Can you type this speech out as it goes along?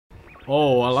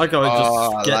Oh, I like how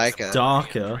it just gets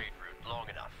darker.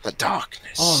 The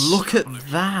darkness. Oh, look at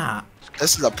that.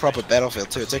 This is a proper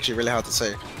battlefield too. It's actually really hard to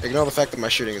see. Ignore the fact that my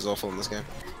shooting is awful in this game.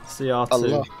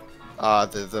 CR2.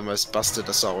 The most busted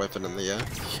assault weapon in the year.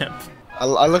 Yep.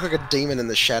 I look like a demon in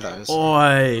the shadows.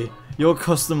 Oi, your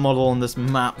custom model on this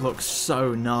map looks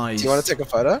so nice. Do you want to take a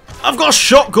photo? I've got a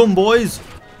shotgun, boys.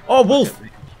 Oh, Wolf.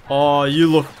 Oh,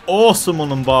 you look awesome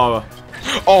on Umbara.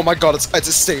 Oh my god, it's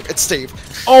Steve. It's Steve.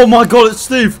 Oh my god, it's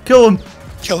Steve. Kill him.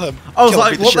 Kill him. I was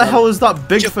like, what the hell is that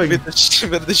big thing? Beat the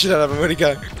shit out of him. Where'd he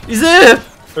go? He's here.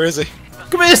 Where is he?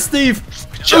 Come here, Steve.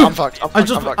 Shit, I'm fucked.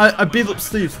 I beat up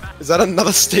Steve. Is that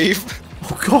another Steve?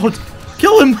 Oh god,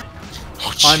 kill him.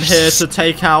 Oh, I'm here to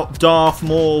take out Darth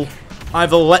Maul.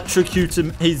 I've electrocuted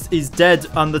him. He's dead,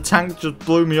 and the tank just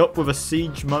blew me up with a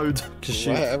siege mode.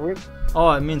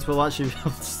 Oh, it means we'll actually be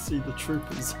able to see the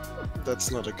troopers.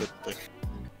 That's not a good thing.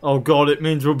 Oh god, it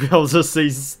means we'll be able to see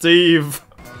Steve.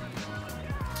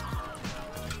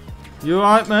 You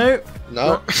alright, mate?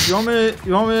 No. You want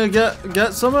me to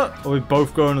get something? Are we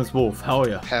both going as Wolf? Hell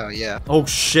yeah. Hell yeah. Oh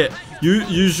shit.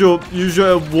 Use your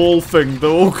wall thing.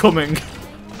 They're all coming.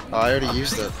 Oh, I already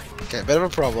used it. Okay, bit of a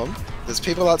problem. There's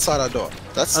people outside our door.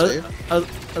 That's Steve.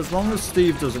 As long as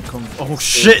Steve doesn't come. Oh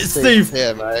shit, Steve!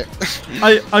 Yeah, mate.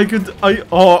 I've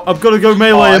got to go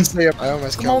melee him. I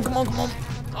almost killed him. Come on.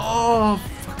 Oh,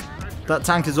 fuck. That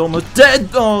tank is almost dead.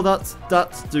 Oh, that's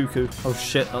Dooku. Oh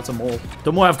shit, that's a Maul.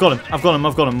 Don't worry, I've got him. Oh,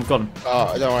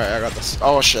 don't worry, I got this.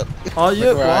 Oh shit. Are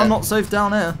you? Well, I'm not safe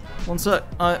down here. One sec.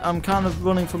 I'm kind of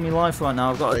running for my life right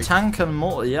now. I've got a tank and a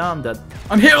mortar. Yeah, I'm dead.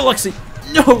 I'm here, Alexi.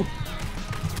 No.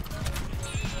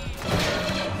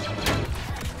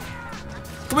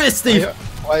 Come here, Steve!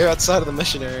 Why are you outside of the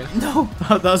mission area? No,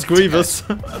 that's Grievous.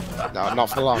 No, not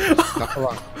for long. Not for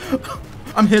long.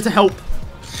 I'm here to help.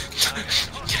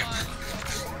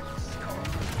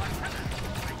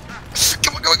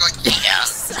 Come on.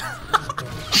 Yes!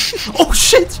 Oh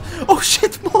shit!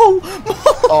 Maul!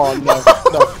 Oh no.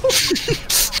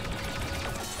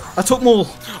 I took Maul.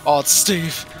 Oh, it's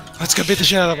Steve. Let's go beat the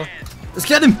shit out of him. Let's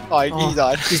get him! Oh, he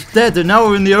died. He's dead, and now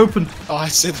we're in the open. Oh, I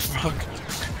see the frog.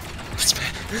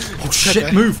 Oh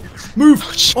shit, move!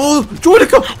 Oh,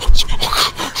 Droidica!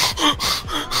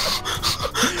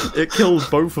 It killed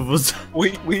both of us.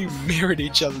 We mirrored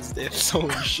each other's deaths,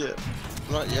 holy shit.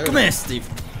 Come here, Steve.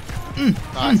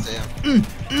 I see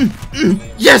him.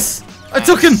 Yes! I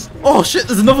took him! Oh shit,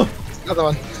 there's another! Another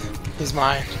one. He's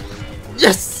mine.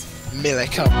 Yes! Melee,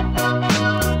 come.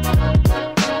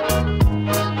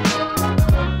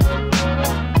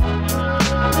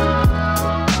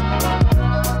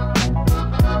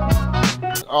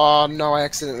 Oh no, I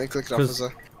accidentally clicked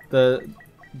officer.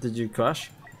 Did you crash?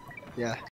 Yeah.